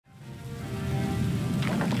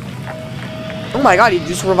Oh my god, he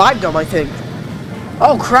just revived him, I think.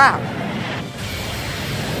 Oh crap.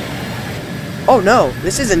 Oh no,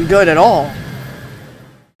 this isn't good at all.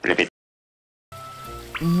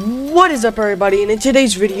 What is up everybody, and in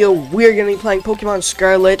today's video we're going to be playing Pokemon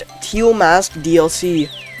Scarlet Teal Mask DLC.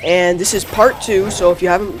 And this is part 2, so if you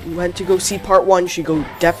haven't went to go see part 1, you should go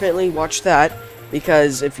definitely watch that.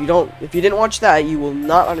 Because if you didn't watch that, you will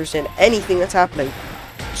not understand anything that's happening.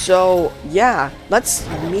 So yeah, let's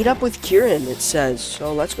meet up with Kieran, it says.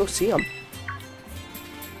 So let's go see him.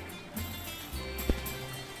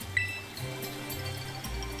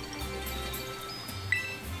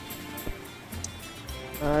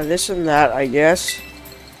 This and that, I guess.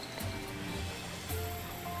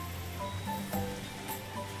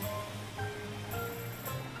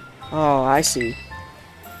 Oh, I see.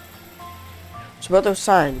 So about those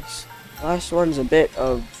signs. The last one's a bit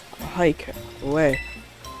of a hike away.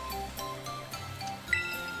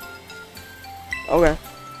 Okay.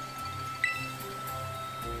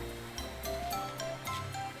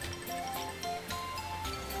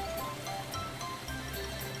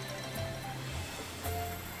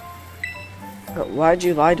 Why'd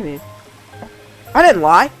you lie to me? I didn't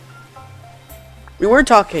lie. We were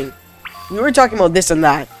talking about this and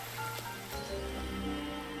that.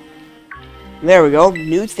 There we go.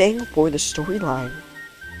 New thing for the storyline.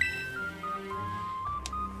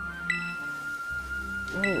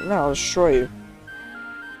 Now I'll destroy you.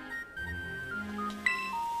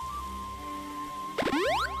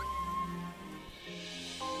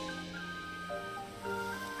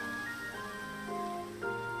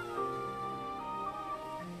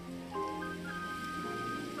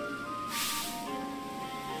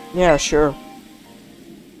 Yeah, sure.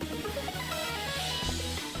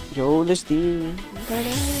 Yo, this thing.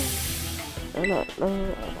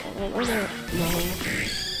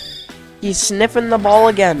 He's sniffing the ball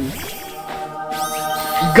again.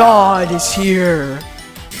 God is here.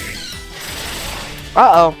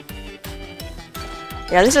 Uh-oh.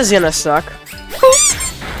 Yeah, this is gonna suck.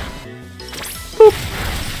 Boop.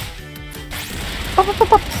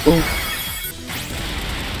 Boop.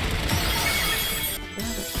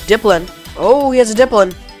 Diplin. Oh, he has a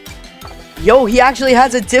Diplin. Yo, he actually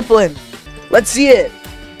has a Diplin. Let's see it.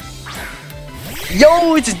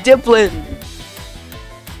 Yo, it's a Diplin.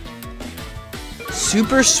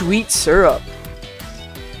 Super sweet syrup.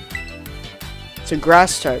 It's a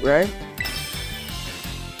grass type, right?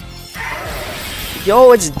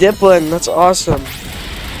 Yo, it's Diplin. That's awesome.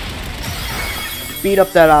 Beat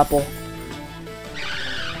up that apple.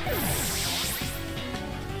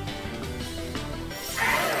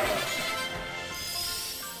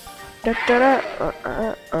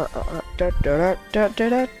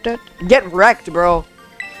 Get wrecked, bro.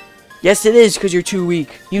 Yes, it is, because you're too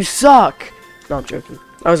weak. You suck. No, I'm joking.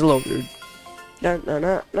 I was a little rude.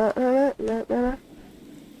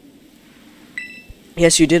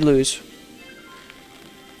 Yes, you did lose.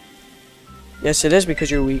 Yes, it is because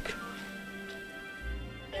you're weak.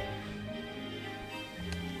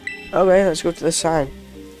 Okay, let's go to the sign.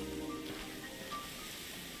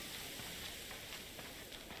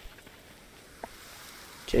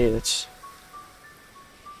 Okay, let's...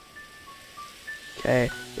 Okay.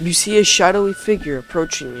 If you see a shadowy figure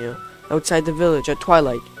approaching you outside the village at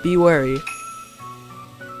twilight, be wary.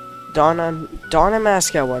 Don a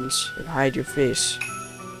mask at once and hide your face.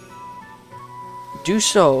 Do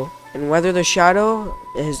so, and whether the shadow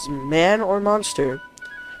is man or monster,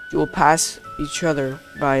 you will pass each other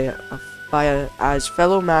as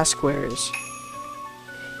fellow mask wearers.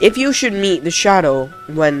 If you should meet the shadow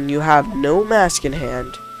when you have no mask in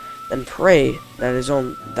hand, then pray that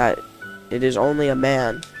it is only a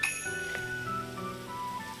man.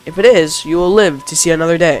 If it is, you will live to see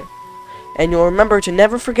another day, and you'll remember to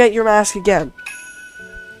never forget your mask again.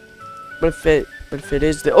 But if it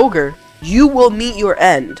is the ogre, you will meet your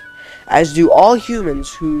end, as do all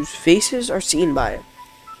humans whose faces are seen by it.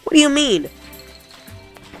 What do you mean?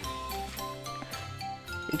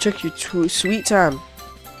 You took your sweet time.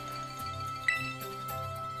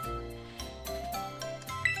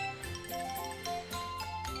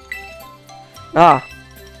 Ah.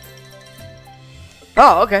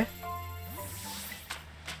 Oh, okay.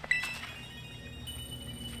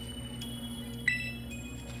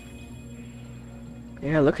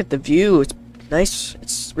 Yeah, look at the view. It's nice.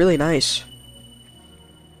 It's really nice.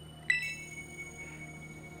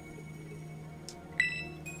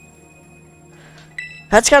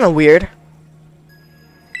 That's kind of weird.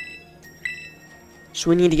 So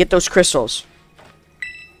we need to get those crystals.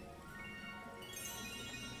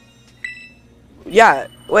 Yeah,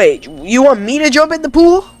 wait, you want me to jump in the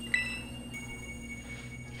pool?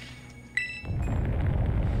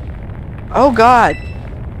 Oh god.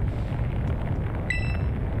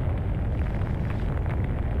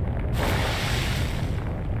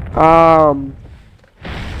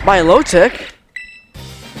 Milotic?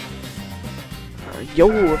 Yo,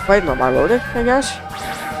 we're fighting a Milotic, I guess?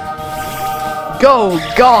 Go,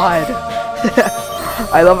 God!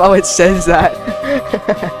 I love how it says that.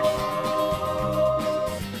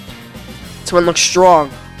 This one looks strong.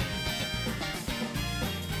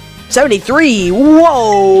 73!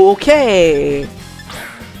 Whoa, okay!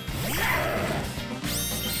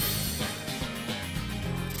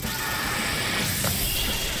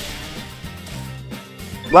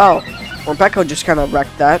 Wow, Morpeko just kind of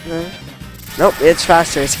wrecked that. Nope, it's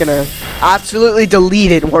faster. It's gonna absolutely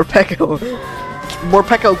delete it, Morpeko.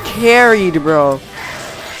 Morpeko carried, bro.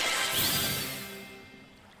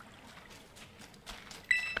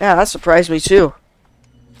 Yeah, that surprised me too.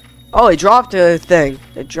 Oh, it dropped a thing.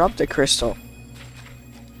 It dropped a crystal.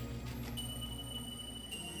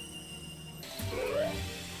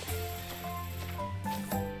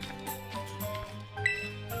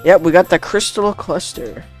 Yep, we got the crystal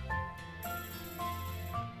cluster.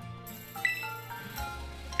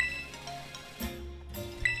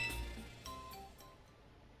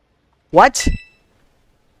 What?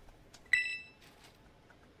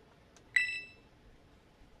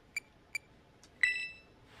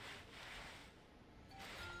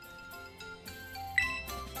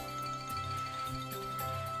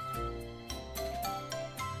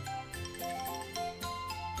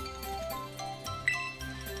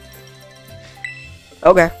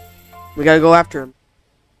 Okay. We gotta go after him.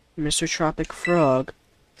 MrTropicalFrog.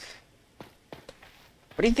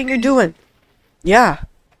 What do you think you're doing? Yeah.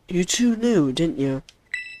 You two knew, didn't you?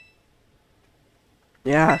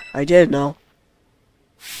 Yeah, I did know.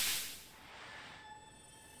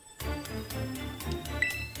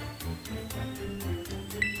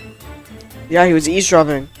 Yeah, he was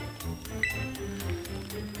eavesdropping.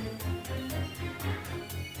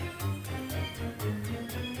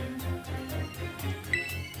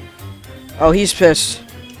 Oh, he's pissed.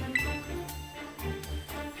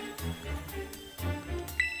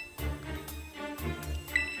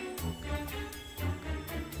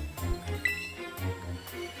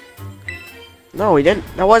 No, he didn't.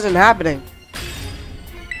 That wasn't happening.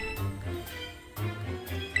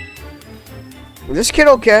 Is this kid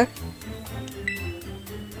okay?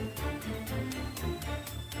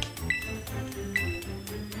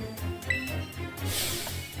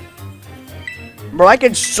 Bro, I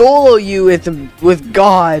can solo you with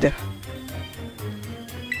God.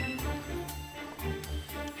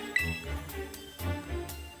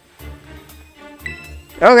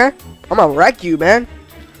 Okay. I'm gonna wreck you, man.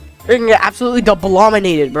 You're gonna get absolutely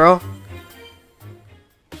dominated, bro.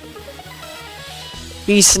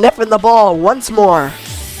 He's sniffing the ball once more.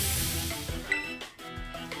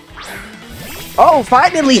 Oh,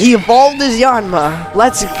 finally he evolved his Yanma.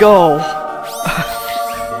 Let's go.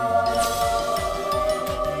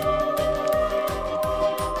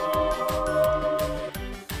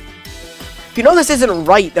 If you know this isn't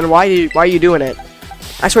right, then why are you doing it?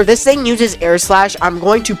 I swear, if this thing uses air slash, I'm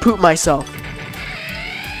going to poop myself.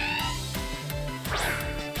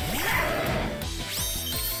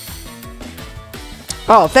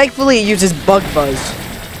 Oh, thankfully it uses bug buzz.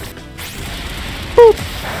 Boop.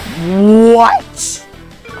 What?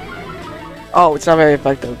 Oh, it's not very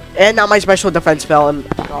effective. And now my special defense fell, and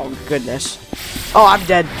oh goodness. Oh, I'm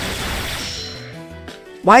dead.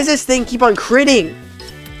 Why does this thing keep on critting?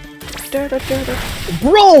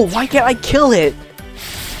 Bro, why can't I kill it?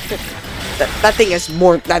 That thing is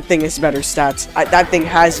more. That thing is better stats. That thing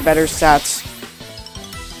has better stats.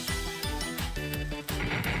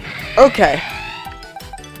 Okay.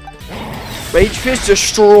 Rage Fist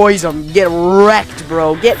destroys him. Get wrecked,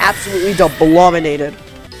 bro. Get absolutely dominated.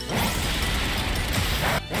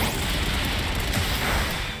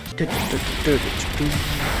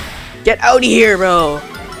 Get out of here, bro.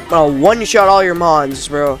 I'm gonna one-shot all your mons,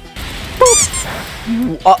 bro.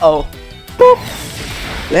 Uh-oh.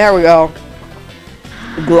 There we go.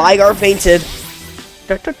 Gligar fainted.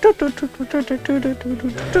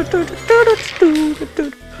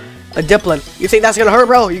 A Diplin. You think that's gonna hurt,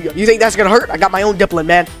 bro? You think that's gonna hurt? I got my own Diplin,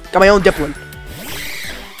 man. Got my own Diplin.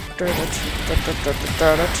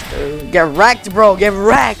 Get wrecked, bro. Get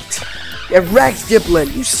wrecked. Get wrecked, Diplin.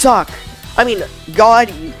 You suck. I mean,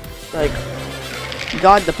 God, like,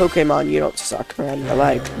 God the Pokemon, you don't suck, man.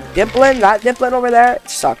 Like, Diplin, that Diplin over there, it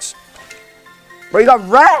sucks. Bro, you got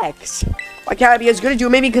wrecked. Why can't I be as good as you?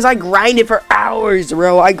 Maybe because I grinded for hours,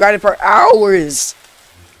 bro. I grinded for hours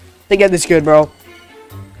to get this good, bro.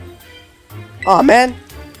 Aw, man.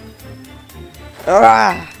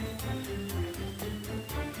 Ah.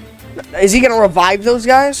 Is he gonna revive those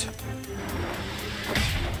guys?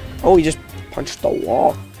 Oh, he just punched the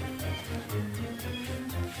wall.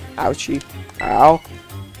 Ouchie. Ow.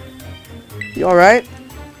 You alright?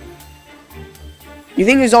 You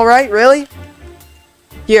think he's alright? Really?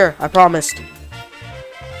 Here, I promised.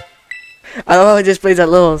 I love how it just plays that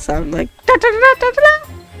little sound like.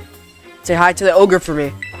 Say hi to the ogre for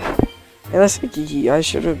me. Hey, listen, Kiki, I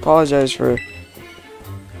should apologize for.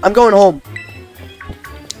 I'm going home.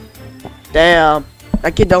 Damn,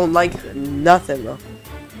 that kid don't like nothing, bro.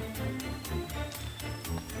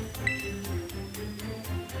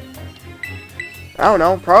 I don't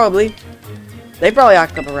know, probably. They probably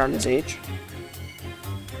act up around his age.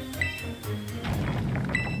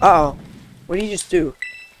 Uh-oh. What did he just do?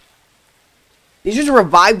 He just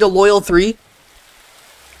revived a loyal 3?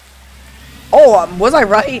 Oh, was I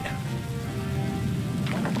right?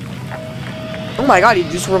 Oh my god, he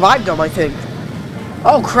just revived him, I think.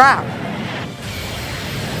 Oh, crap.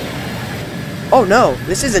 Oh no,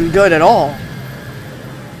 this isn't good at all.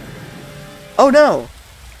 Oh no.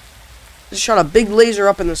 Just shot a big laser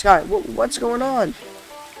up in the sky. What's going on?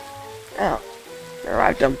 Oh, I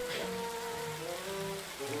revived him.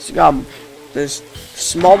 So got this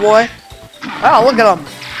small boy. Oh, look at him.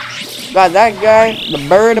 Got that guy, the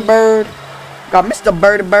bird. Got Mr.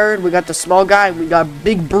 Bird. We got the small guy. We got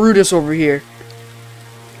Big Brutus over here.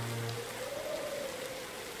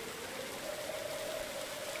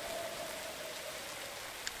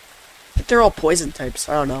 I think they're all poison types.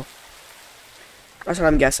 I don't know. That's what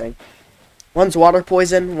I'm guessing. One's water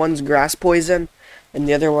poison, one's grass poison, and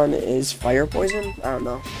the other one is fire poison. I don't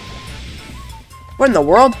know. What in the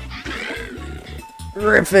world?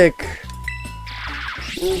 Terrific.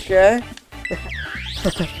 Okay.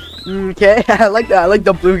 Okay, I like that. I like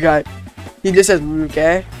the blue guy. He just says,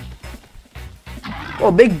 okay.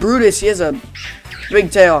 Oh, Big Brutus. He has a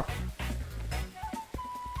big tail.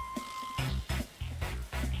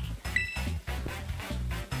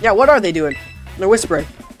 Yeah, what are they doing? They're whispering.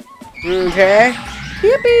 Okay.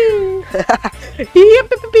 Yippee!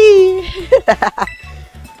 Yippee!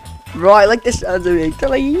 Bro, I like the sounds of it. They're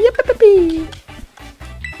like, yippee!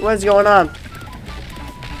 What's going on?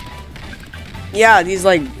 Yeah, these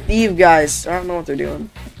like thief guys. I don't know what they're doing.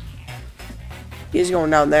 He's going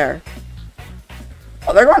down there.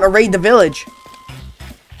 Oh, they're going to raid the village.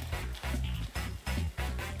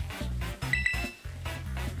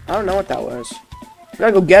 I don't know what that was. We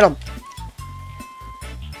gotta go get them.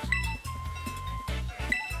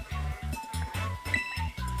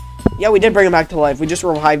 Yeah, we did bring him back to life. We just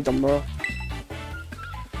revived him, bro.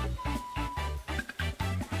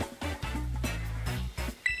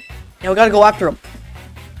 Yeah, we gotta go after him.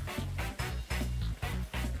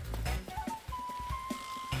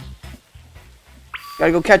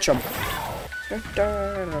 Gotta go catch him.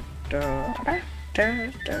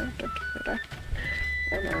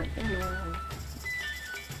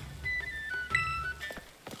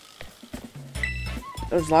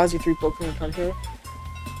 Those lousy 3 Pokemon come here.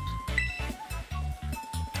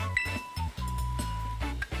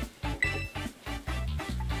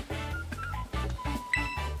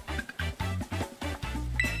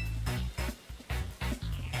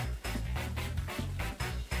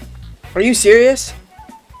 Are you serious?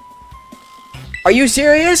 Are you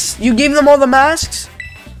serious? You gave them all the masks?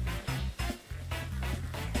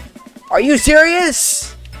 Are you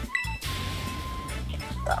serious?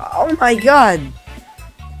 Oh my god.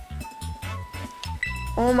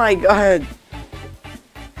 Oh my god.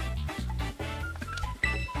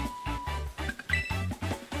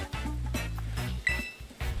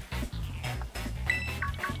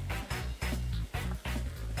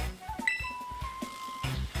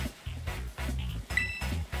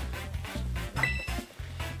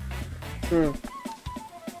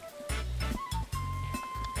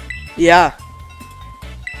 Yeah.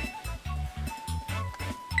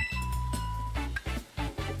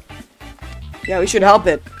 Yeah, we should help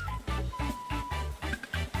it.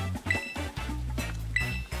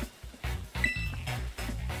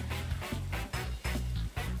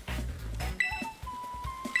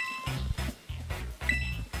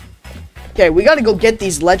 Okay, we gotta go get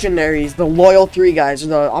these legendaries, the loyal 3 guys. I'm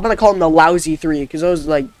gonna call them the lousy 3, because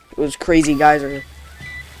those crazy guys are...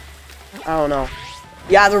 I don't know.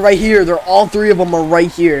 Yeah, they're right here. They're all 3 of them are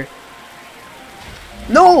right here.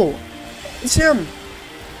 No! It's him!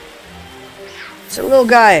 It's a little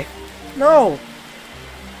guy. No!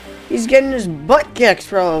 He's getting his butt kicked,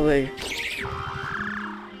 probably.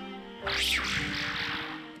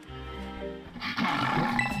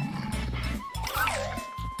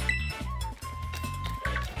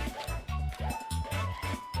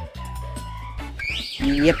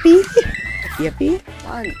 Yippee! Yippee!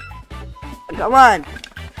 Come on. Come on!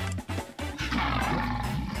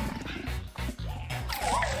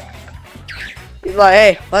 He's like,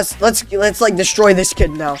 hey, let's like destroy this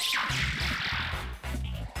kid now.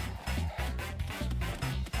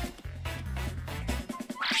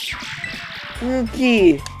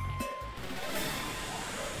 Okay.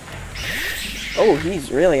 Oh,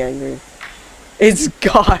 he's really angry. It's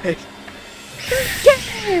God.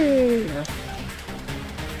 Yeah.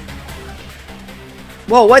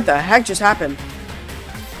 Whoa, what the heck just happened?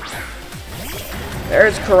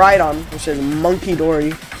 There's Koraidon, which is Monkey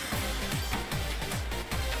Dory.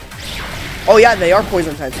 Oh yeah, they are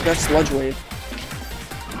poison types. So that's Sludge Wave.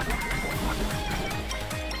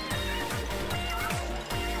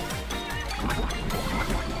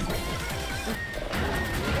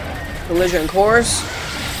 Collision course.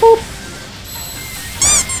 Boop.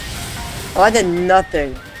 Oh, I did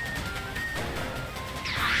nothing.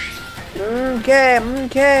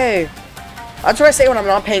 Okay. That's what I say when I'm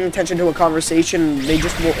not paying attention to a conversation. They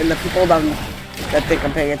just will, and the people that think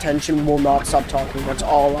I'm paying attention will not stop talking. That's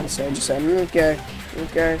all I'll say. Just say, okay.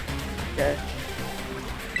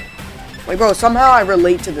 Wait, bro, somehow I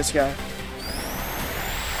relate to this guy.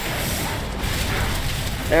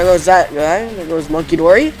 There goes that guy. There goes Monkey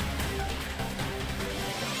Dory.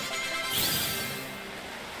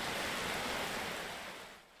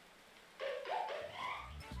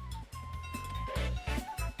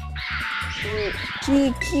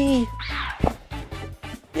 Kiki.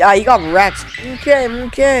 Yeah, you got wrecked.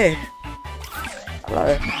 Okay.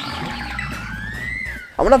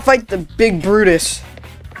 I'm gonna fight the big Brutus.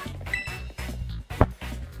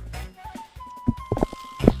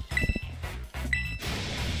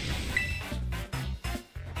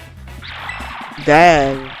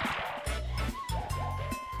 Dang. What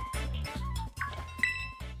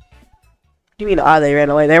do you mean, they ran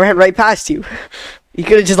away? They ran right past you. You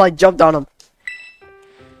could have just, like, jumped on them.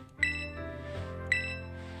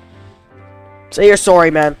 Say you're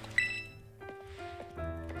sorry, man.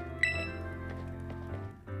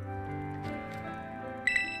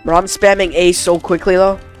 Bro, I'm spamming A so quickly,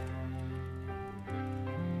 though.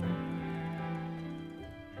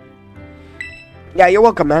 Yeah, you're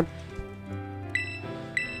welcome, man.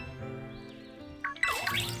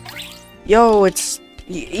 Yo,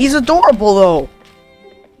 he's adorable, though.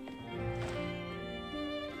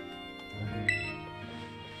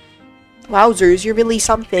 Wowzers, you're really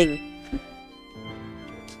something.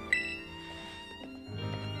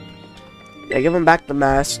 Yeah, give him back the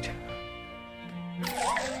mask.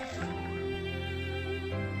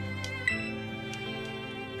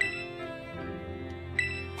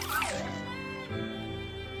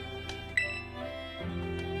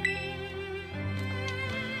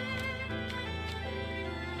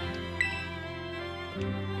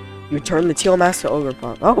 You turn the teal mask to ogre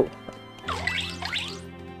pop. Oh.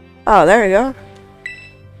 Oh, there you go.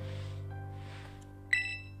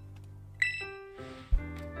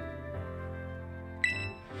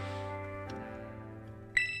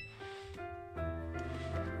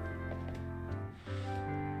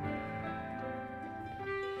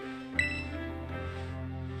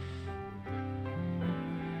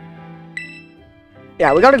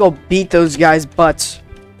 Yeah, we gotta go beat those guys' butts.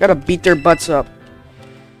 Gotta beat their butts up.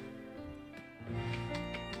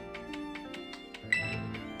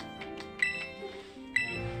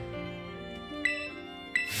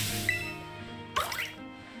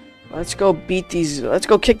 Let's go beat these. Let's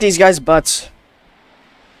go kick these guys' butts.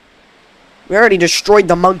 We already destroyed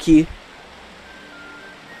the monkey.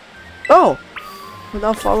 Oh! Will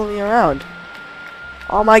now follow me around.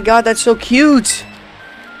 Oh my god, that's so cute!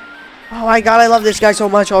 Oh my god, I love this guy so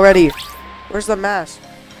much already. Where's the mask?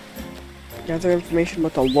 Gather information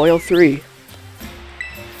about the Loyal 3.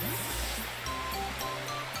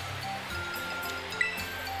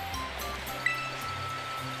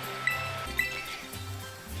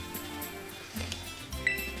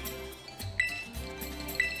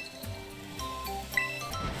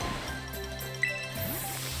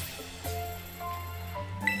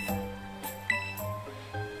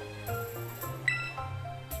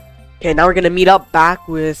 Okay, now we're gonna meet up back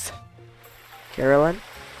with Carolyn.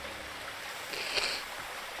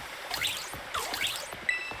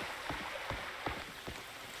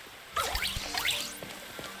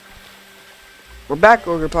 We're back,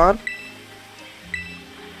 Ogre Pond.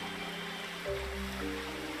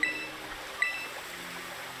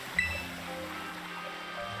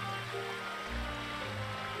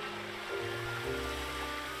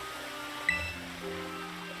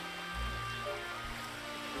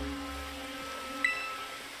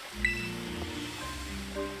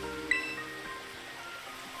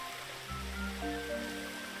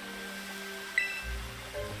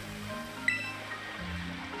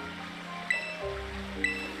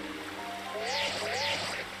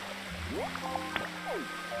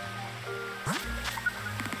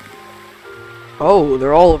 Oh,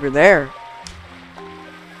 they're all over there.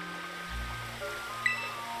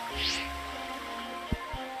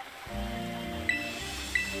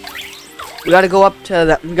 We gotta go up to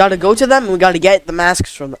them. We gotta go to them and we gotta get the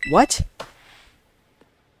masks from them. What?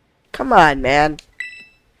 Come on, man.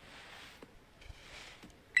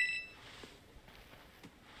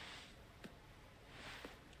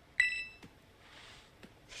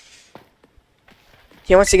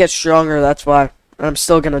 He wants to get stronger, that's why. I'm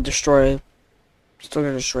still gonna destroy him. Still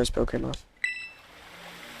gonna destroy his Pokemon.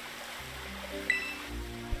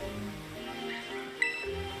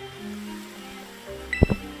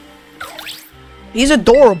 He's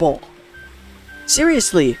adorable.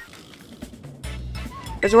 Seriously.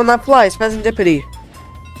 There's one that flies, Pheasantipity.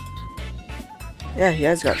 Yeah, he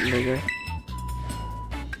has gotten bigger.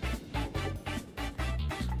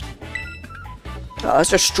 Oh, let's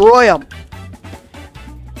destroy him.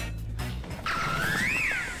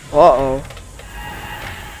 Uh-oh.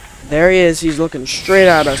 There he is. He's looking straight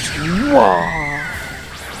at us. Whoa.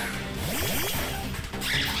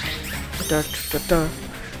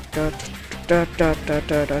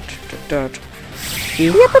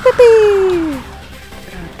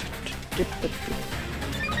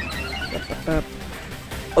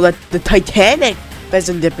 Oh, that's the Titanic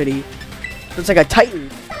Pheasantipity. Looks like a Titan.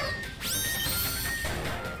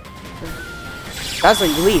 That's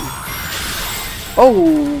like green.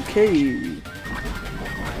 Okay.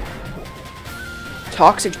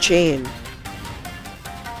 Toxic chain.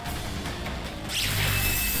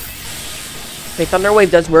 Okay, Thunder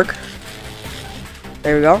Wave does work.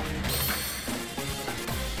 There we go.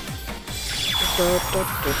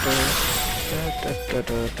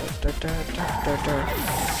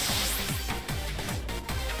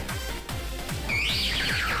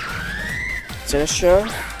 Sinister.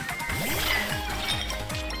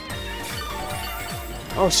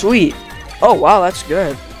 Oh, sweet. Oh, wow, that's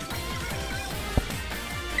good.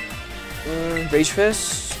 Rage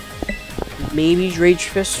Fist. Maybe Rage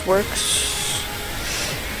Fist works.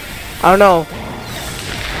 I don't know.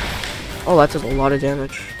 Oh, that does a lot of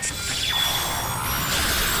damage.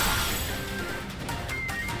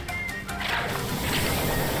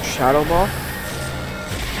 Shadow Ball.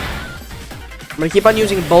 I'm gonna keep on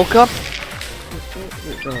using Bulk Up.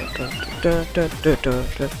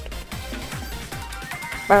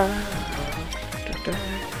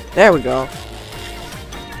 There we go.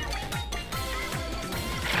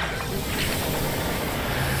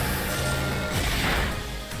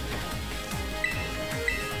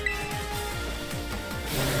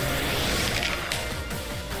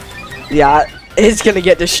 Yeah, it's gonna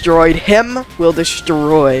get destroyed. Him will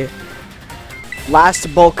destroy.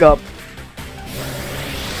 Last Bulk Up.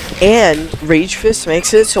 And Rage Fist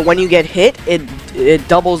makes it so when you get hit, it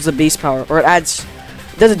doubles the base power. Or it adds...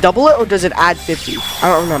 Does it double it or does it add 50? I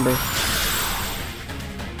don't remember.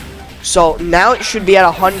 So now it should be at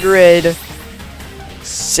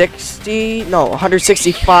 160... No,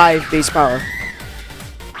 165 base power.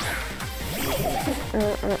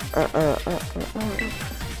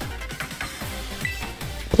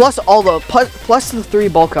 Plus all the... Plus the 3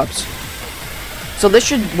 bulk ups. So this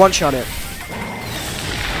should one-shot it.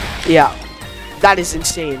 Yeah. That is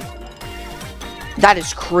insane. That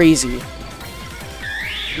is crazy.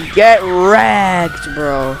 Get wrecked,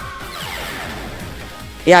 bro.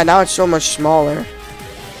 Yeah, now it's so much smaller.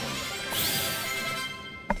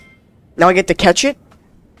 Now I get to catch it?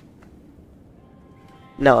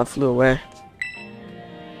 No, it flew away.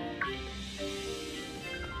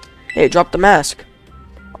 Hey, drop the mask.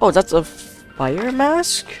 Oh, that's a fire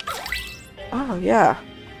mask? Oh, yeah.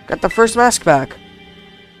 Got the first mask back.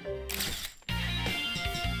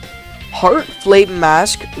 Heart Flame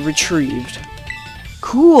Mask retrieved.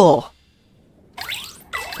 Cool.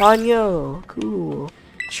 Ponyo. Cool.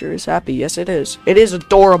 Sure is happy. Yes, it is. It is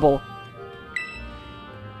adorable.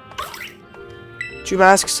 2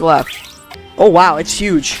 masks left. Oh, wow. It's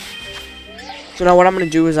huge. So now what I'm going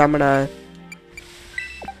to do is I'm going to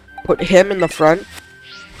put him in the front.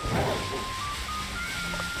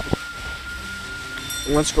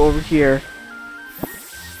 And let's go over here.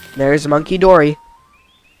 There's Monkey Dory.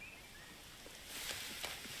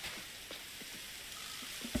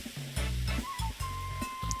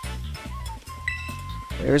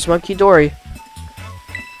 There's Monkey Dory.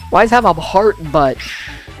 Why does it have a heart butt?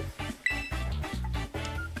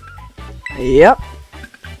 Yep.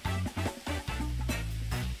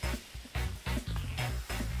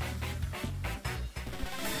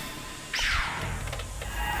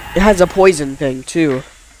 It has a poison thing too.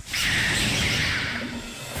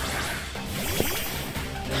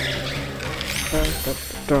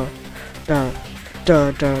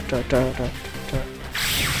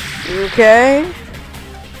 Okay.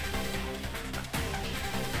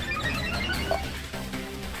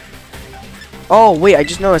 Oh, wait, I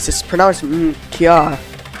just noticed it's pronounced Kia.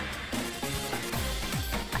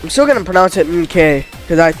 I'm still gonna pronounce it K,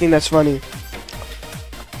 because I think that's funny.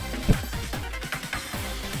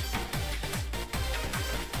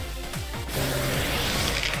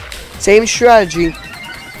 Same strategy.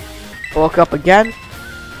 Bulk up again.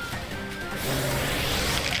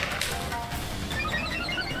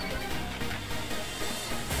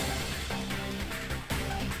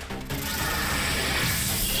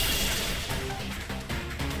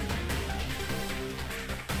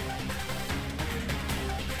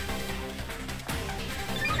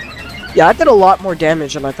 Yeah, I did a lot more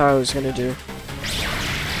damage than I thought I was gonna do.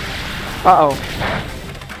 Uh-oh.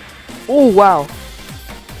 Oh, wow.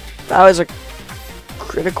 That was a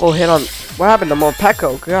critical hit on... What happened to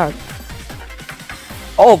Morpeko? God.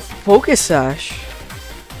 Oh, Focus Sash.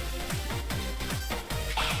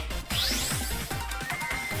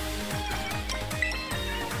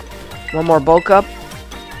 One more bulk up.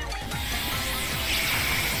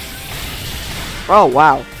 Oh,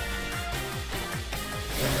 wow.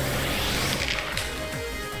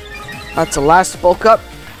 That's the last bulk up.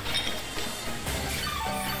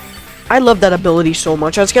 I love that ability so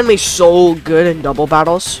much. That's gonna be so good in double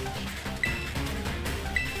battles.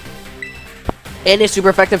 And it's super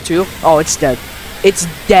effective too. Oh, it's dead. It's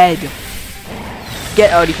dead.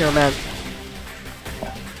 Get out of here, man.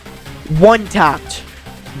 One tapped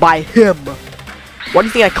by him. Why do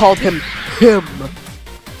you think I called him him?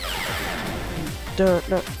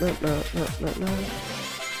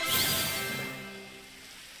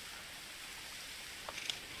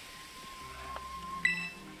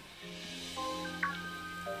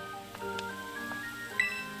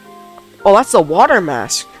 Oh, that's the water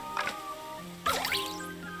mask.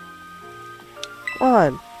 Come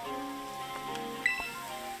on.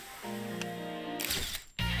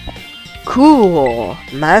 Cool.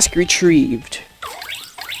 Mask retrieved.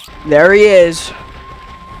 There he is.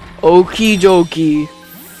 Okie dokie.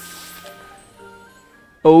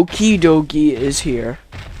 Okie dokie is here.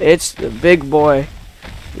 It's the big boy.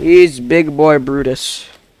 He's big boy Brutus.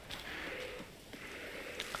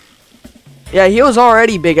 Yeah, he was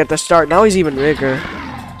already big at the start. Now he's even bigger.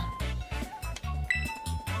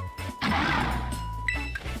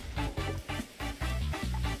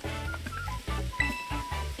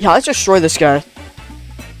 Yeah, let's destroy this guy.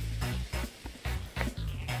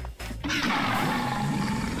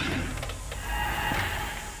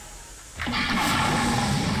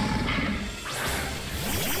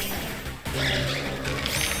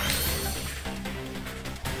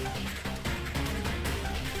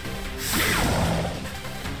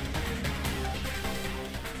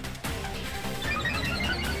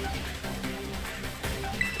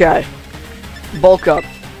 Okay. Bulk up.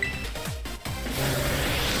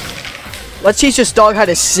 Let's teach this dog how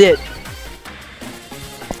to sit.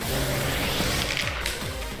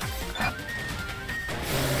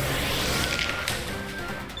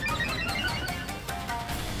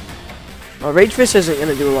 Well, Rage Fist isn't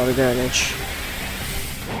gonna do a lot of damage.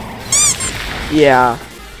 Yeah.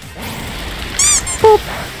 Boop.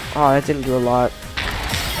 Oh, that didn't do a lot.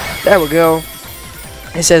 There we go.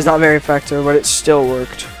 It says not very effective, but it still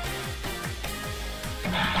worked.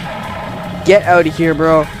 Get out of here,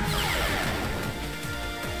 bro.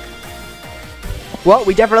 Well,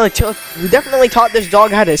 we definitely taught this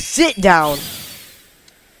dog how to sit down.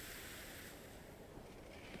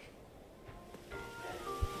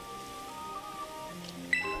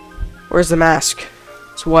 Where's the mask?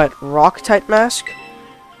 It's what? Rock type mask?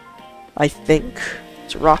 I think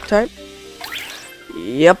it's rock type.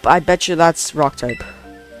 Yep, I bet you that's rock type.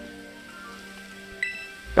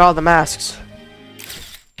 Oh, the masks.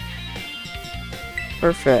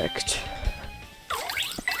 Perfect.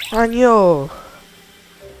 Anyo.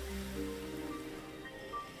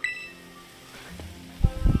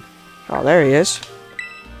 Oh, there he is.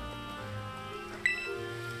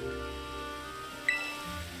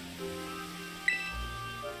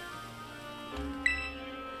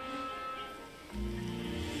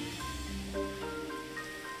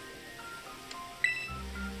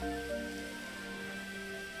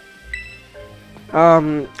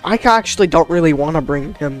 I actually don't really want to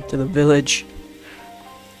bring him to the village.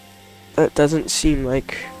 That doesn't seem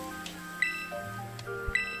like...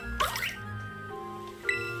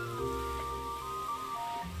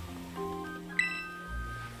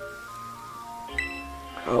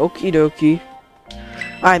 Okie dokie.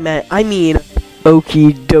 I mean,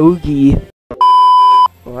 okie dokie.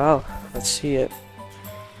 Wow, let's see it.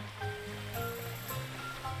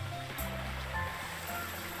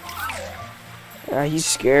 He's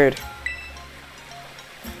scared.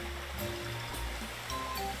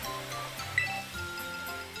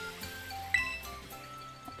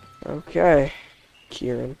 Okay,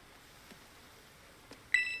 Kieran.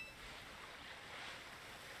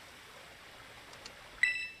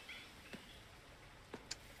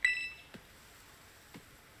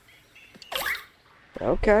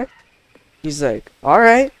 Okay. He's like,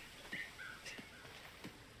 alright.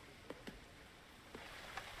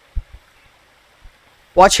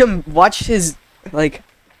 Watch his,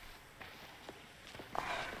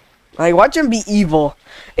 watch him be evil.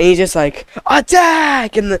 And he's just like,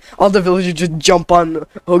 attack! And all the villagers just jump on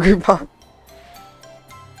Ogre Pond.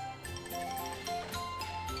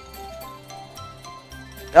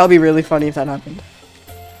 That would be really funny if that happened.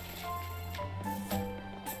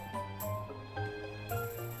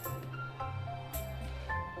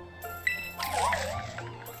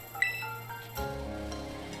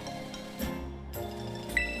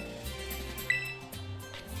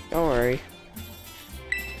 Don't worry.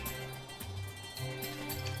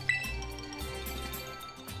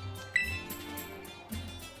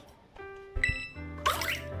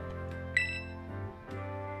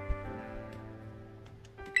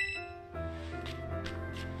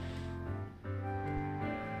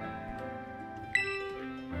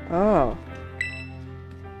 Oh.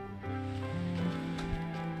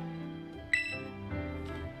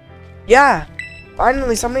 Yeah.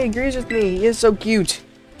 Finally, somebody agrees with me. He is so cute.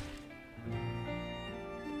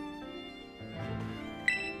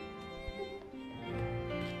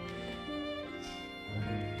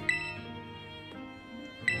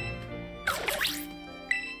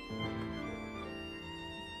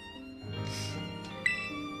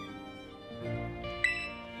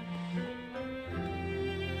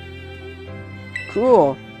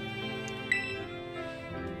 Cool.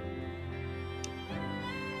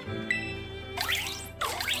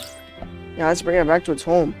 Yeah, let's bring it back to its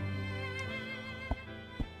home.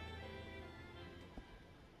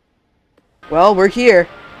 Well, we're here.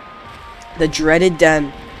 The dreaded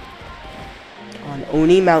den. On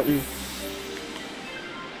Oni Mountain.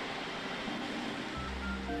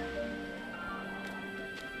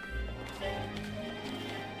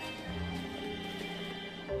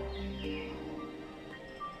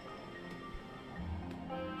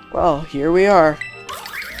 Well, here we are.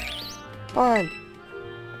 Fine.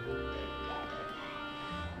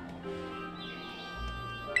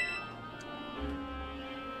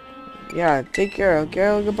 Yeah, take care, okay,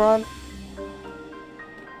 LeBron?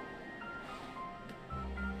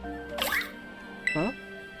 Huh?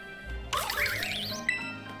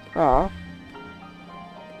 Aw.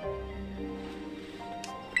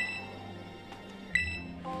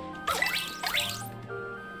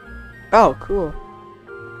 Oh, cool.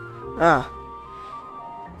 Ah.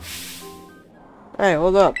 Hey,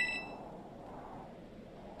 hold up.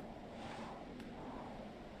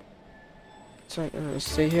 So I'm gonna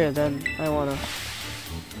stay here then. I want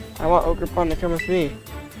Ogre Pond to come with me.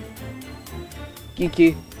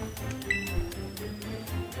 Geeky.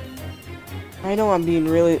 I know I'm being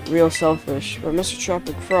real selfish, but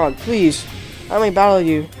MrTropicalFrog, please, let me battle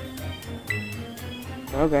you.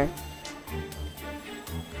 Okay.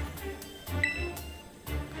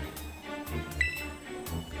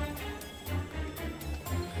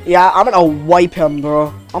 Yeah, I'm gonna wipe him, bro.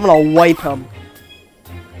 I'm gonna wipe him.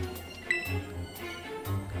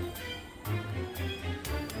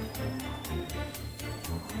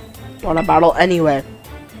 Wanna battle anyway.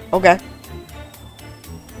 Okay.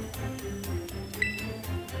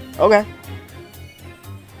 Okay.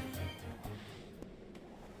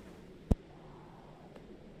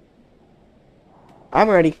 I'm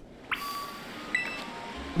ready.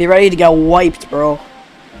 Be ready to get wiped, bro.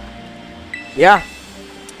 Yeah.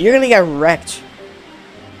 You're gonna get wrecked.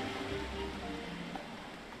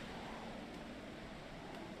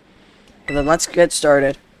 And then let's get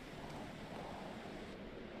started.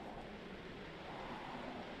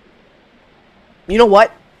 You know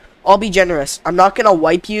what? I'll be generous. I'm not gonna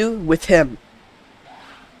wipe you with him.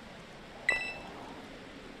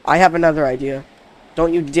 I have another idea.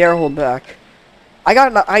 Don't you dare hold back. I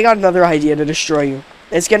got another idea to destroy you.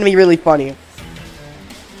 It's gonna be really funny.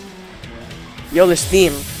 Yo, this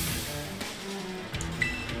theme.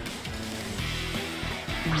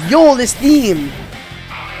 Yo, this theme.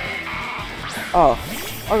 Oh,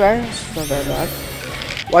 okay. It's not that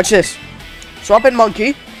bad. Watch this. Swap in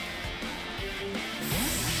monkey.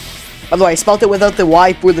 By the way, I spelled it without the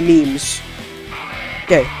Y for the memes.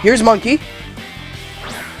 Okay, here's monkey.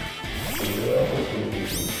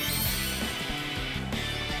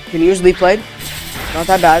 Can usually played. Not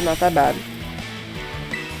that bad, not that bad.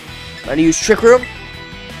 I'm gonna use Trick Room.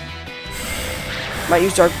 Might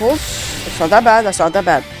use Dark Pulse. That's not that bad. That's not that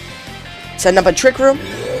bad. Setting up a Trick Room.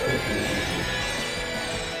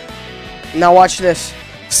 Now watch this.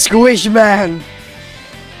 Squish Man.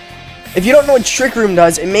 If you don't know what Trick Room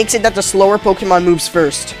does, it makes it that the slower Pokemon moves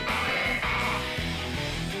first.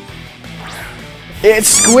 It's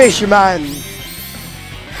Squish Man.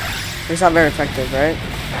 It's not very effective, right?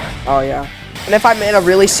 Oh yeah. And if I'm in a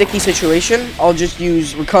really sicky situation, I'll just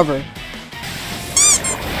use Recover.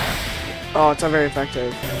 Oh, it's not very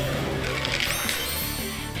effective.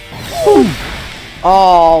 Boom.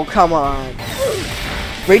 Oh, come on.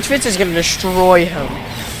 Rage Fist is gonna destroy him.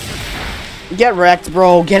 Get wrecked,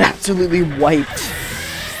 bro. Get absolutely wiped.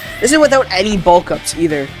 This is without any bulk ups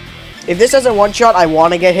either. If this has a one-shot, I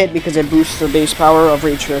want to get hit because it boosts the base power of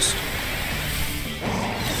Rage Fist.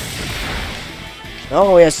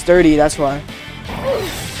 Oh, he has 30, that's why.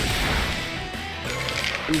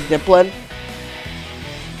 Dipplin.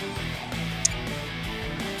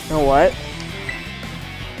 You know what?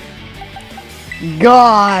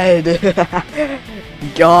 God!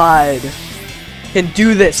 God! Can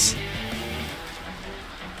do this.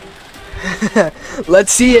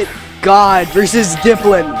 Let's see it. God versus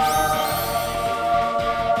Dipplin.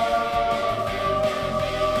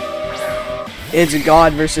 It's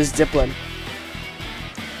God versus Dipplin.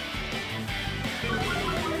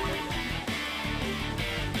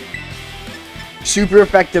 Super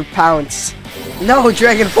effective pounce. No,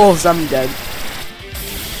 Dragon Pulse, I'm dead.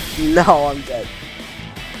 No, I'm dead.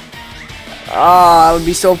 Ah, it would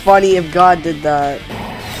be so funny if God did that.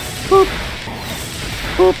 Boop.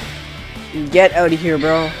 Boop. Get out of here,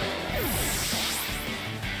 bro.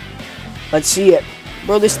 Let's see it.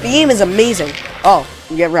 Bro, this theme is amazing. Oh,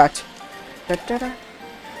 you get wrecked. Da, da, da.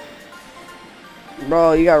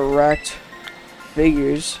 Bro, you got wrecked.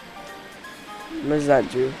 Figures. What does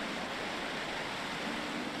that do?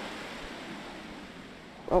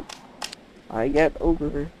 Oh, I get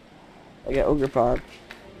Ogre. I get Ogre Pod.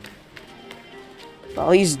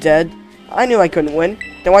 Well, he's dead. I knew I couldn't win.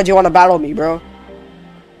 Then why'd you want to battle me, bro?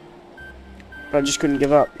 But I just couldn't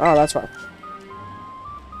give up. Oh, that's fine.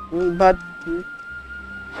 But...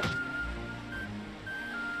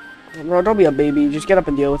 Bro, don't be a baby. Just get up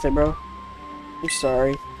and deal with it, bro. I'm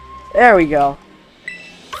sorry. There we go.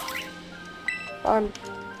 I'm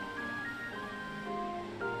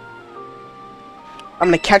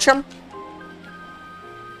gonna catch him.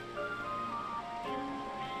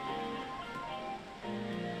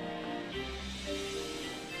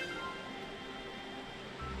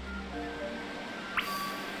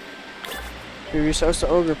 Give yourselves to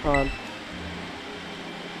Ogre Pond.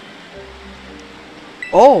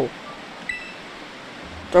 Oh!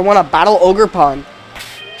 Do I want to battle Ogre Pond?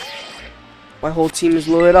 My whole team is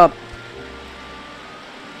loaded up.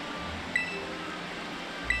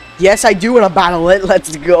 Yes, I do want to battle it.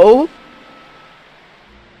 Let's go.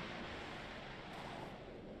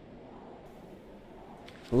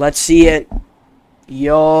 Let's see it.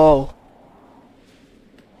 Yo.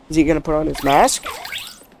 Is he gonna put on his mask?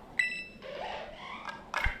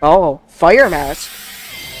 Oh, fire mask.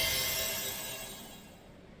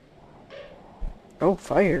 Oh,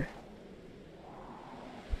 fire.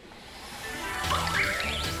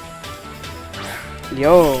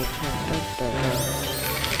 Yo.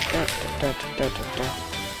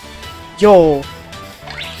 Yo.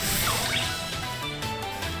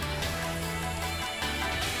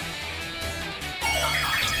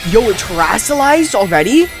 Yo, it terrestrialized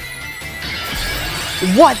already?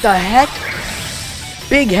 What the heck?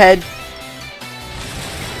 Big head.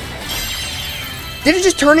 Did it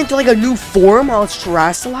just turn into like a new form while it's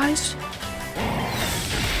terrestrialized?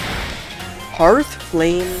 Hearth,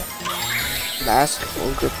 Flame, Mask,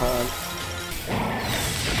 Ogre Pond.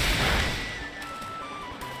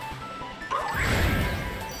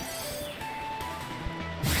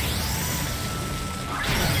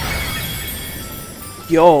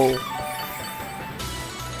 Yo.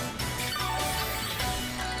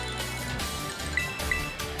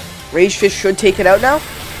 Rage Fist should take it out now?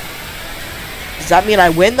 Does that mean I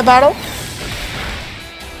win the battle?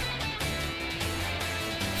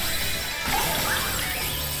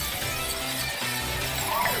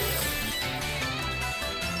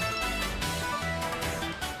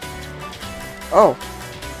 Oh.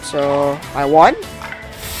 So, I won?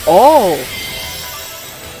 Oh.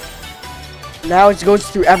 Now it goes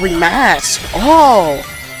through every mask. Oh.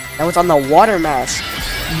 Now it's on the water mask.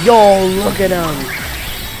 Yo, look at him.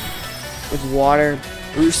 With water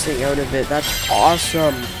boosting out of it. That's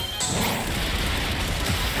awesome.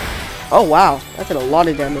 Oh, wow. That did a lot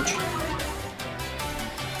of damage.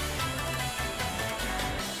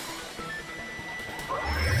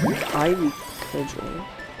 Ivy Cudgel.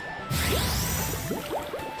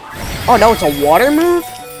 Oh, no, it's a water move?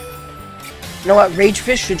 You know what? Rage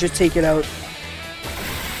Fish should just take it out.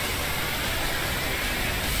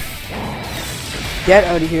 Get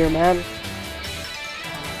out of here, man.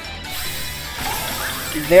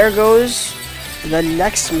 There goes the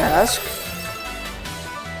next mask.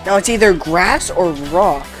 Now it's either grass or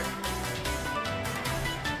rock.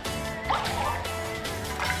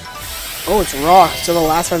 Oh, it's rock, so the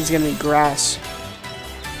last one's gonna be grass.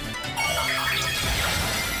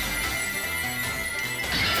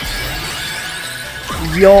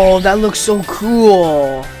 Yo, that looks so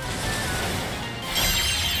cool.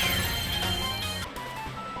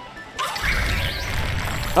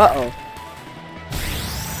 Uh-oh.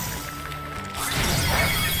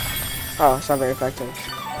 Oh, it's not very effective.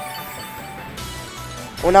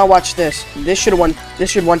 Well, now watch this. This should one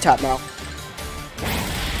tap now.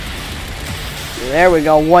 There we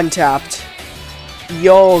go, one tapped.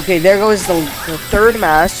 Yo, okay, there goes the third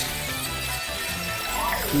mask.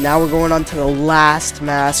 Now we're going on to the last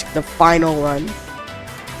mask, the final one.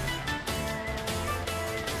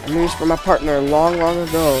 I knew this from my partner long, long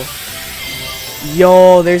ago.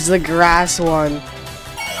 Yo, there's the grass one.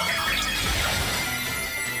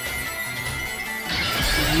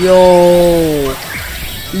 Yo.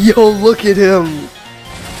 Yo, look at him.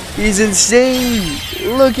 He's insane.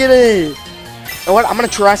 Look at it. You know what? I'm gonna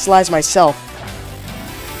terrestrialize myself.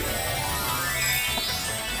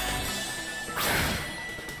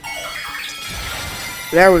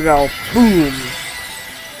 There we go. Boom.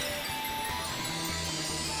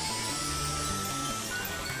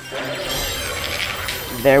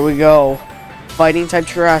 There we go. Fighting type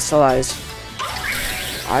terrestrialize.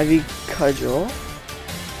 Ivy Cudgel.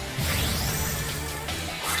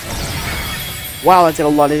 Wow, that did a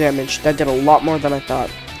lot of damage. That did a lot more than I thought.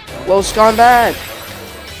 Whoa, gone bad.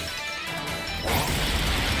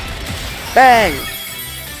 Bang.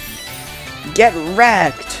 Get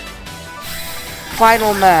wrecked.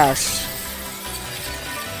 Final mass.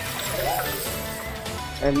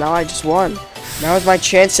 And now I just won. Now is my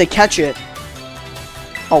chance to catch it.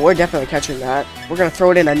 Oh, we're definitely catching that. We're gonna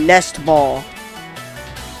throw it in a nest ball.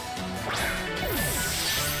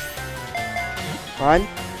 1,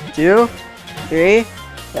 2, 3.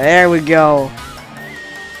 There we go.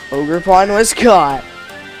 Ogerpon was caught.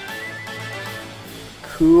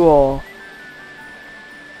 Cool.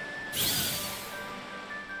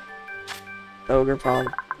 Ogerpon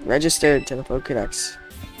registered to the Pokédex.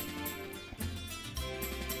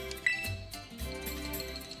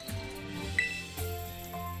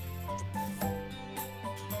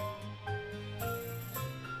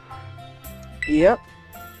 Yep.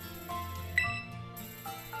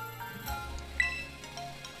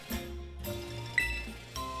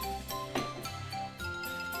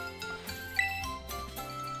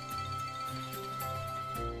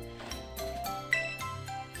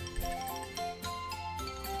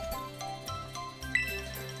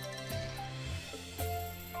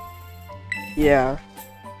 Yeah.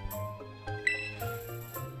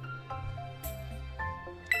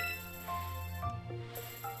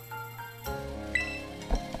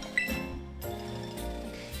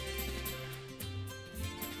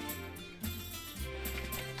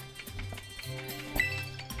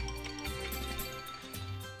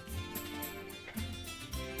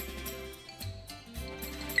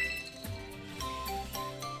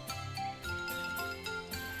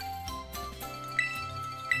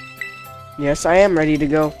 Yes, I am ready to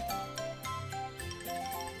go.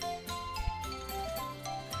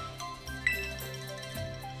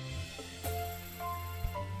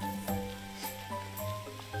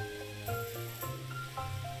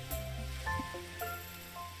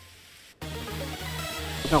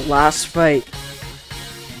 The last fight.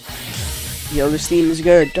 Yo, this theme is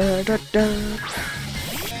good. Da, da, da.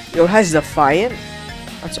 Yo, it has Defiant?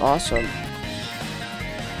 That's awesome.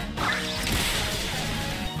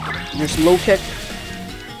 There's low kick.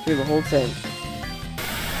 Do the whole thing.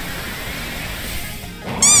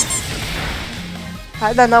 How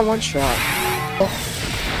did that not one shot?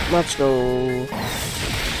 Oh, let's go.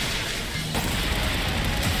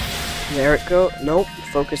 There it go. Nope.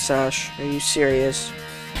 Focus Sash. Are you serious?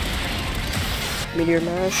 Meteor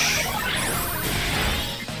Mash.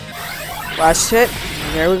 Last hit.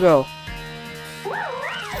 There we go.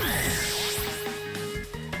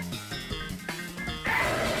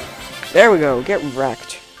 There we go. Get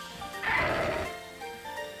wrecked.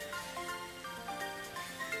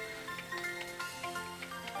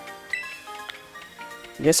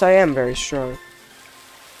 Yes, I am very strong.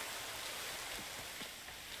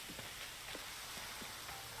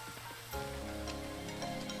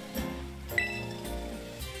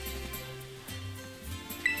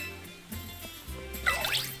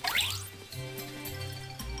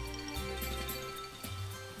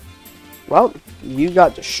 Well, you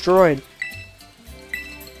got destroyed.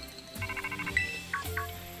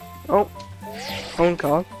 Oh, phone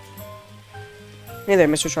call. Hey there,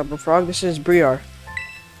 Mr. TropicalFrog. This is Briar.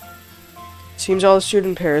 Seems all the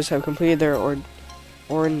student pairs have completed their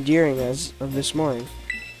orienteering as of this morning.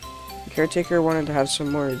 The caretaker wanted to have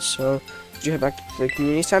some words, so did you head back to the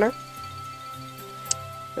community center?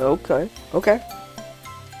 Okay. Okay.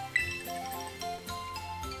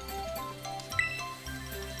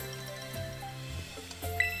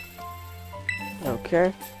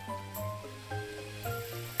 Okay.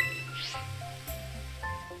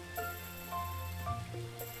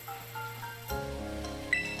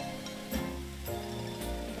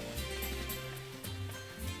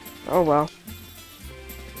 Oh well.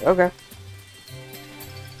 Okay.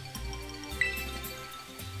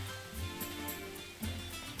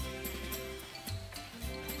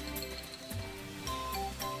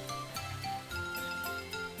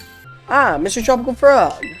 Ah, Mr. Tropical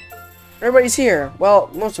Frog. Everybody's here.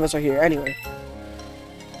 Well, most of us are here anyway.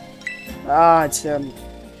 Ah, it's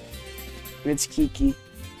Kiki.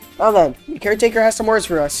 Well then, the caretaker has some words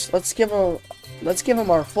for us. Let's give him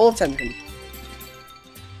our full attention.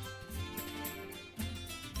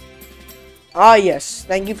 Ah, yes.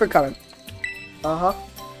 Thank you for coming. Uh-huh.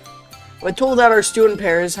 We're told that our student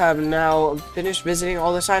pairs have now finished visiting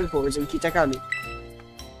all the signboards in Kitakami.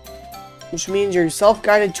 Which means your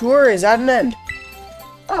self-guided tour is at an end.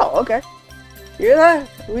 Oh, okay. Hear that?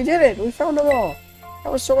 We did it. We found them all.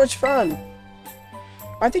 That was so much fun.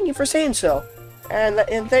 I thank you for saying so. And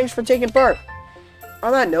thanks for taking part.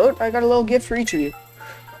 On that note, I got a little gift for each of you.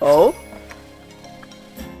 Oh?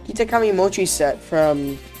 Kitakami mochi set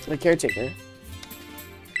from the caretaker.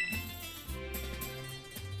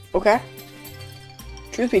 Okay.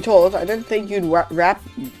 Truth be told, I didn't think you'd wrap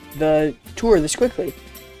the tour this quickly.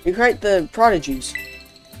 You're quite the prodigies.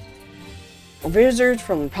 Visitors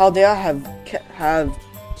from Paldea have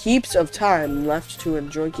heaps of time left to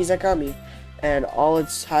enjoy Kizakami and all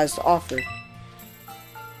it has to offer.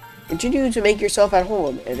 Continue to make yourself at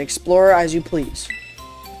home and explore as you please.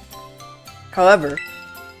 However,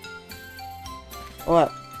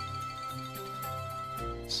 what?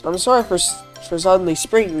 I'm sorry for suddenly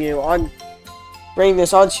bringing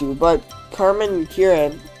this onto you, but Carmen,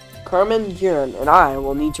 Kieran, and I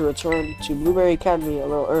will need to return to Blueberry Academy a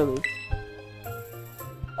little early.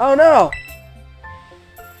 Oh no!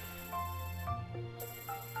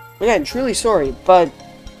 Again, truly sorry, but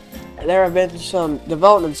there have been some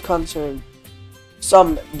developments concerning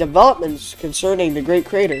the Great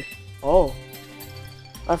Crater. Oh.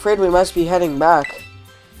 I'm afraid we must be heading back.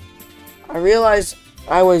 I realized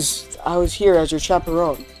I was here as your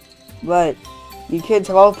chaperone, but you kids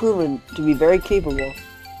have all proven to be very capable.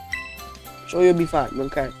 So you'll be fine,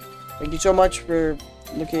 okay? Thank you so much for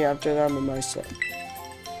looking after them and my son.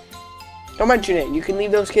 Don't mention it. You can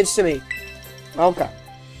leave those kids to me. Okay.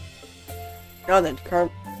 Now then,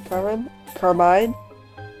 Carmine,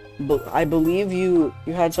 I believe you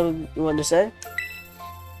had something you wanted to say?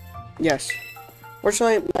 Yes.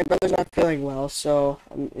 Fortunately, my brother's not feeling well, so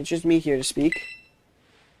it's just me here to speak.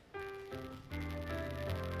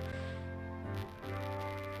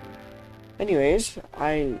 Anyways,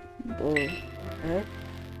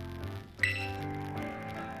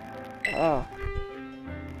 Ah.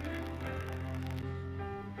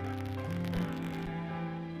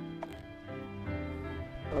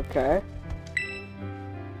 Okay.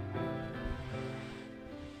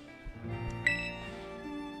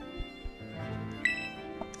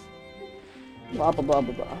 Blah blah blah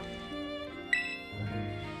blah blah.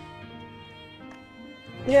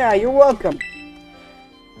 Yeah, you're welcome.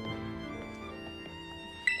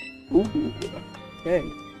 Ooh. Okay.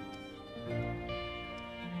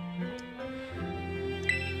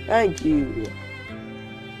 Thank you.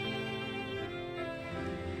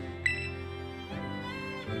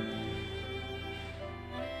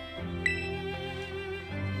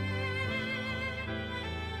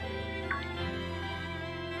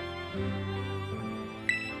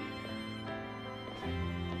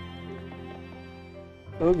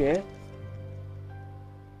 Okay.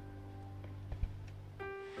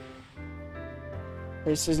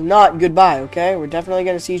 This is not goodbye, okay? We're definitely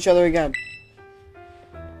gonna see each other again.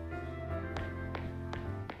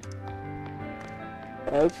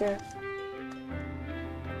 Okay.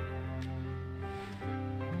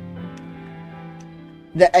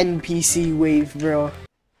 The NPC wave, bro.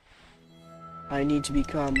 I need to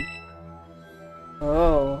become...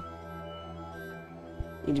 Oh.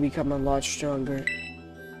 Need to become a lot stronger.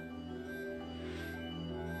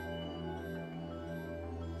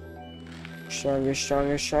 Stronger,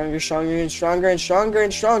 stronger, stronger, stronger, and stronger, and stronger,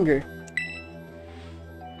 and stronger.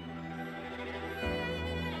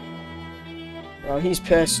 he's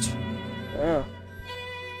pissed. Oh.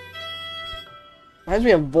 Reminds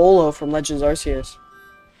me of Volo from Legends Arceus.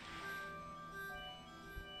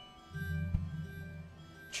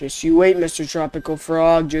 Just you wait, Mr. Tropical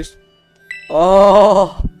Frog. Just...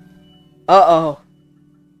 Oh! Uh-oh.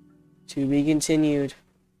 To be continued.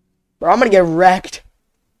 Bro, I'm gonna get wrecked.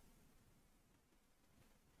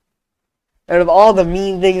 Out of all the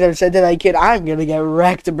mean things I've said to that kid, I'm gonna get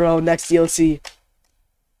wrecked, bro, next DLC.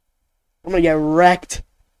 I'm gonna get wrecked.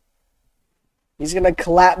 He's gonna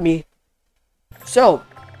clap me. So,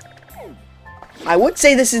 I would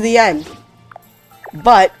say this is the end,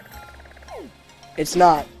 but it's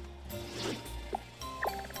not.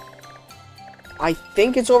 I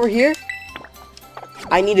think it's over here.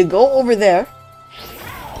 I need to go over there,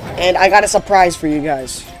 and I got a surprise for you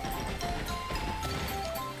guys.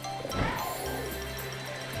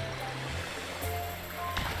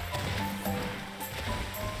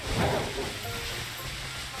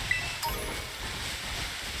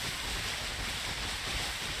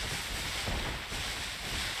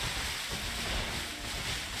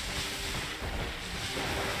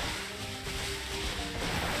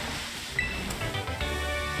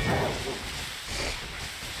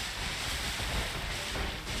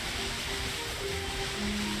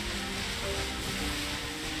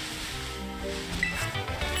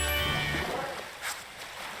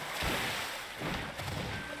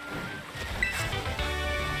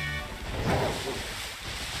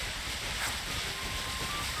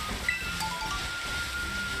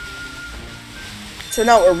 So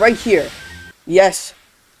now we're right here. Yes.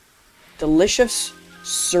 Delicious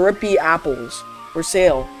syrupy apples for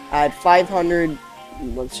sale at 500,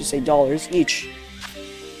 let's just say dollars each.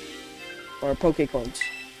 Or Pokecoins.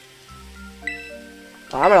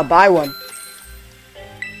 I'm gonna buy one.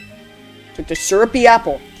 Took the syrupy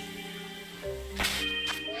apple.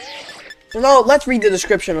 So now let's read the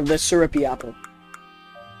description of this syrupy apple.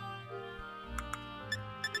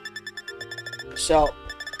 So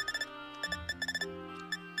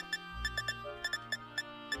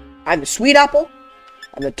I have the sweet apple,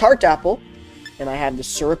 I have the tart apple, and I have the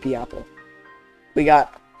syrupy apple. We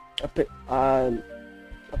got a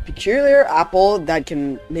peculiar apple that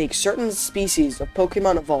can make certain species of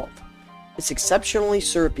Pokemon evolve. It's exceptionally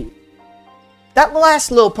syrupy. That last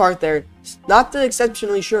little part there, not the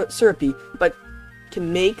exceptionally syrupy, but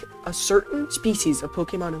can make a certain species of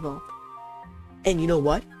Pokemon evolve. And you know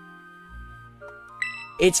what?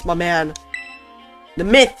 It's my man, the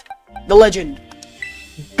myth, the legend,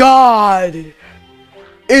 God!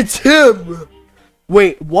 It's him!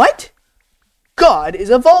 Wait, what? God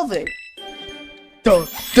is evolving! Da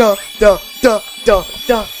da da da da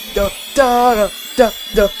da da da da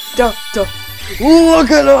da da da.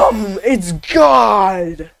 Look at him! It's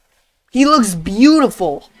God! He looks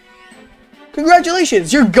beautiful!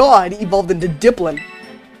 Congratulations, your God evolved into Diplin.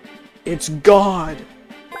 It's God.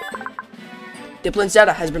 Diplin's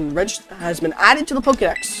data has been added to the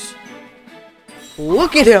Pokédex.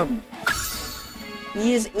 Look at him!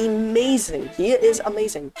 He is amazing. He is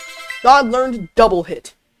amazing. God learned double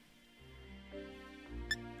hit.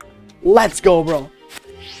 Let's go, bro.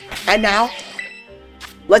 And now,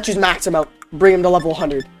 let's just max him out. Bring him to level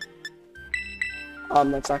 100.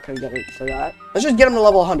 That's not gonna get it for that. Let's just get him to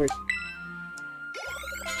level 100.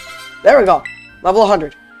 There we go. Level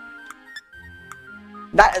 100.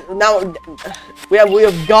 That now we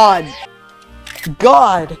have God.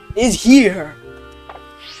 God is here.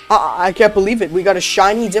 I can't believe it. We got a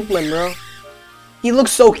shiny Diplin, bro. He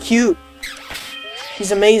looks so cute.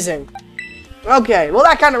 He's amazing. Okay, well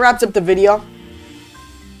that kind of wraps up the video.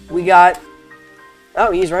 We got...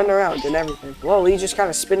 Oh, he's running around and everything. Whoa, he's just kind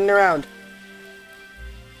of spinning around.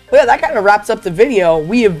 But yeah, that kind of wraps up the video.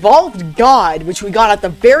 We evolved God, which we got at the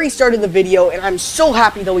very start of the video, and I'm so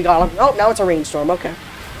happy that we got him. Oh, now it's a rainstorm, okay.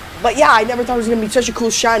 But yeah, I never thought it was going to be such a cool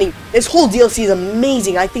shiny. This whole DLC is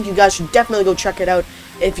amazing. I think you guys should definitely go check it out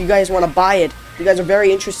if you guys want to buy it. If you guys are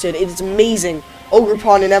very interested. It is amazing.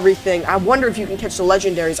 Ogerpon and everything. I wonder if you can catch the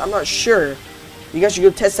legendaries. I'm not sure. You guys should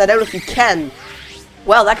go test that out if you can.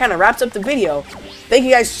 Well, that kind of wraps up the video. Thank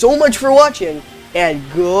you guys so much for watching, and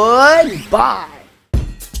goodbye.